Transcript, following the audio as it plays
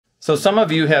So some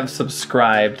of you have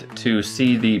subscribed to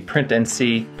see the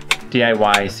PrintNC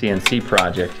DIY CNC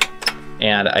project,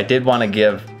 and I did want to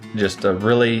give just a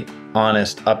really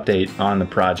honest update on the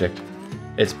project.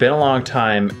 It's been a long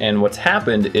time, and what's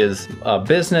happened is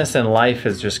business and life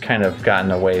has just kind of gotten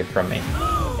away from me,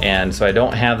 and so I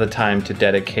don't have the time to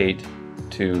dedicate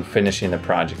to finishing the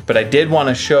project. But I did want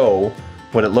to show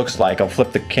what it looks like. I'll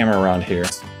flip the camera around here.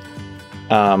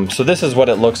 So this is what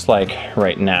it looks like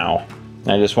right now.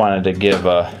 I just wanted to give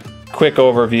a quick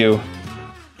overview.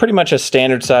 Pretty much a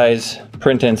standard size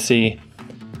PrintNC.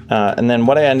 And then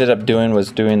what I ended up doing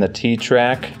was doing the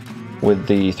T-track with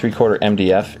the 3/4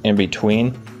 MDF in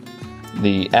between.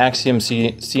 The Axiom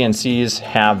CNCs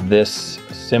have this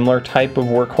similar type of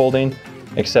work holding,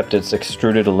 except it's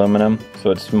extruded aluminum, so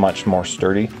it's much more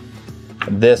sturdy.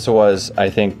 This was,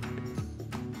 I think,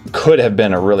 could have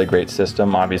been a really great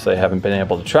system. Obviously I haven't been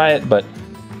able to try it, but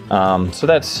so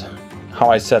that's how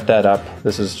I set that up.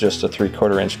 This is just a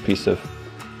 3/4 inch piece of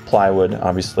plywood,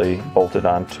 obviously bolted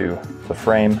onto the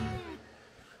frame.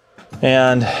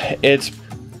 And it's,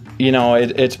 you know,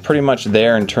 it's pretty much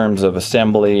there in terms of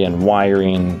assembly and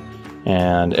wiring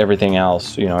and everything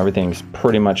else. You know, everything's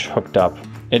pretty much hooked up.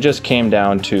 It just came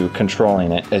down to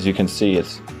controlling it. As you can see,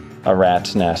 it's a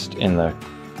rat's nest in the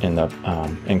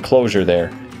enclosure there.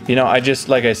 You know,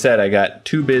 like I said, I got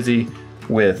too busy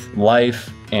with life,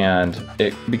 and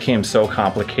it became so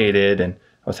complicated, and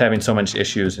I was having so much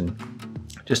issues and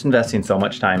just investing so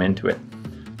much time into it.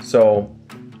 So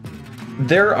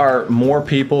there are more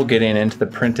people getting into the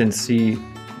PrintNC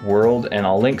world, and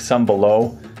I'll link some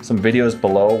below, some videos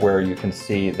below where you can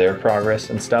see their progress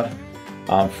and stuff.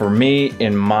 For me,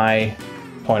 in my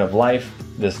point of life,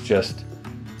 this just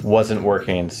wasn't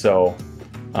working. So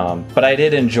but I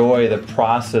did enjoy the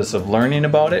process of learning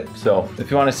about it. So if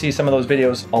you want to see some of those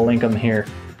videos, I'll link them here.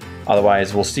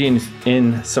 Otherwise, we'll see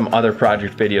in some other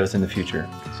project videos in the future.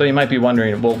 So you might be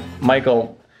wondering, well,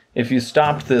 Michael, if you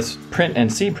stopped this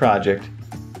PrintNC project,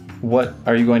 what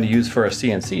are you going to use for a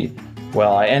CNC?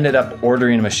 Well, I ended up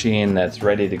ordering a machine that's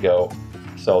ready to go.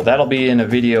 So that'll be in a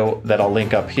video that I'll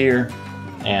link up here,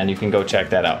 and you can go check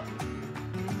that out.